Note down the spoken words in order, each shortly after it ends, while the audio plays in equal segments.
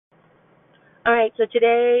All right, so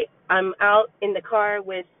today I'm out in the car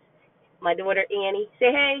with my daughter Annie.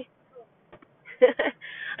 Say hey.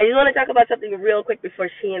 I just want to talk about something real quick before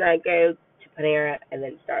she and I go to Panera and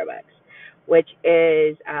then Starbucks, which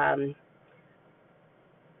is and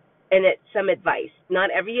it's some advice.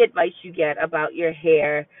 Not every advice you get about your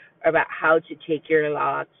hair or about how to take your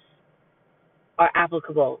locks are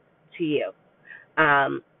applicable to you.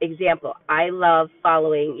 Example, I love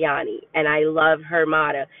following Yanni, and I love her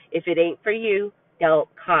motto. If it ain't for you, don't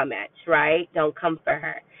comment, right? Don't come for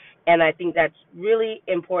her. And I think that's really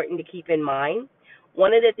important to keep in mind.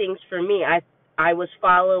 One of the things for me, I was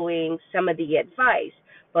following some of the advice,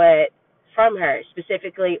 but from her,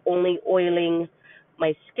 specifically only oiling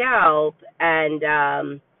my scalp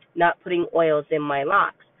and not putting oils in my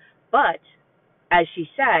locks. But as she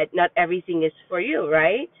said, not everything is for you,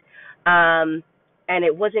 right? And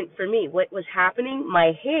it wasn't for me. What was happening?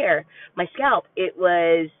 My hair, my scalp, it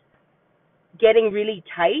was getting really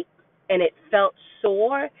tight and it felt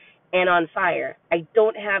sore and on fire. I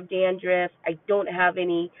don't have dandruff. I don't have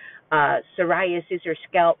any psoriasis or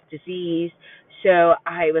scalp disease. So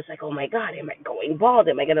I was like, oh my God, am I going bald?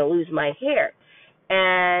 Am I going to lose my hair?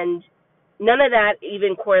 And none of that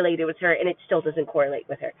even correlated with her, and it still doesn't correlate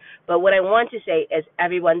with her. But what I want to say is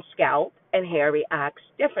everyone's scalp and hair reacts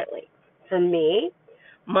differently. For me,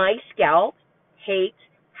 my scalp hates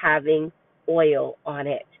having oil on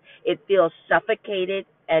it. It feels suffocated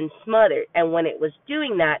and smothered. And when it was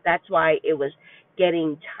doing that, that's why it was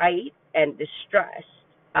getting tight and distressed.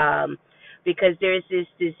 Because there's this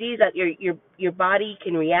disease that your body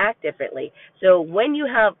can react differently. So when you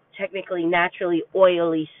have technically naturally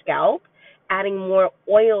oily scalp, adding more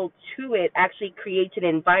oil to it actually creates an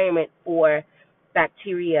environment for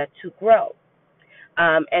bacteria to grow.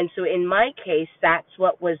 And so in my case, that's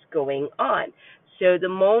what was going on. So the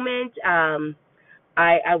moment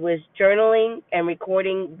I was journaling and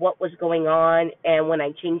recording what was going on, and when I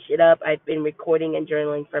changed it up, I've been recording and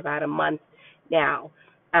journaling for about a month now.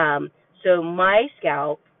 So my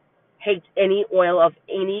scalp hates any oil of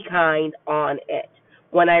any kind on it.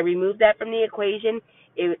 When I removed that from the equation,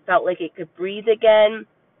 it felt like it could breathe again.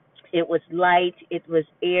 It was light. It was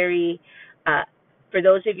airy. Uh, for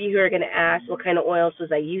those of you who are going to ask what kind of oils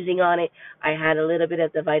was I using on it, I had a little bit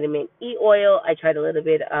of the vitamin E oil. I tried a little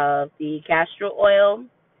bit of the castor oil.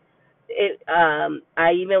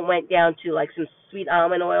 I even went down to like some sweet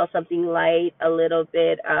almond oil, something light, a little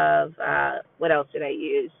bit of what else did I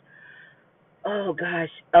use? Oh gosh,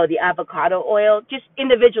 the avocado oil, just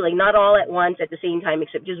individually, not all at once at the same time,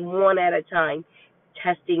 except just one at a time,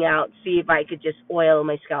 testing out, see if I could just oil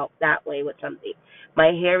my scalp that way with something.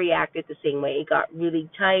 My hair reacted the same way. It got really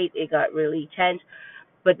tight, it got really tense,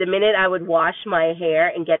 but the minute I would wash my hair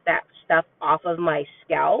and get that stuff off of my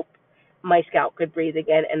scalp could breathe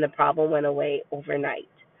again, and the problem went away overnight.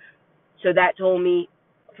 So that told me,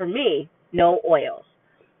 for me, no oils.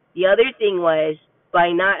 The other thing was by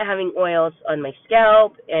not having oils on my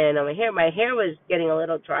scalp and on my hair was getting a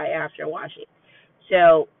little dry after washing.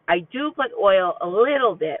 So I do put oil a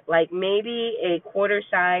little bit, like maybe a quarter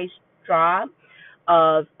size drop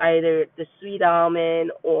of either the sweet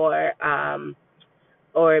almond or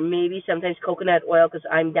maybe sometimes coconut oil because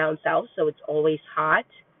I'm down south, so it's always hot.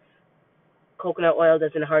 Coconut oil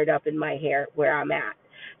doesn't hard up in my hair where I'm at.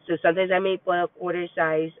 So sometimes I may put a quarter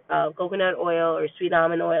size of coconut oil or sweet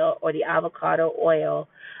almond oil or the avocado oil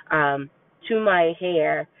to my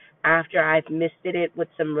hair after I've misted it with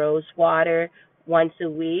some rose water once a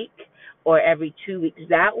week or every 2 weeks.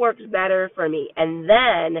 That works better for me. And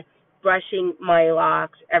then brushing my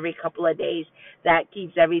locks every couple of days. That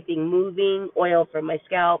keeps everything moving, oil from my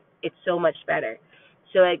scalp. It's so much better.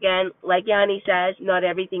 So again, like Yanni says, not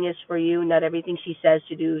everything is for you. Not everything she says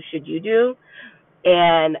to do should you do.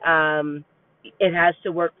 And it has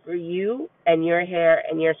to work for you and your hair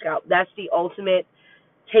and your scalp. That's the ultimate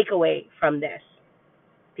takeaway from this.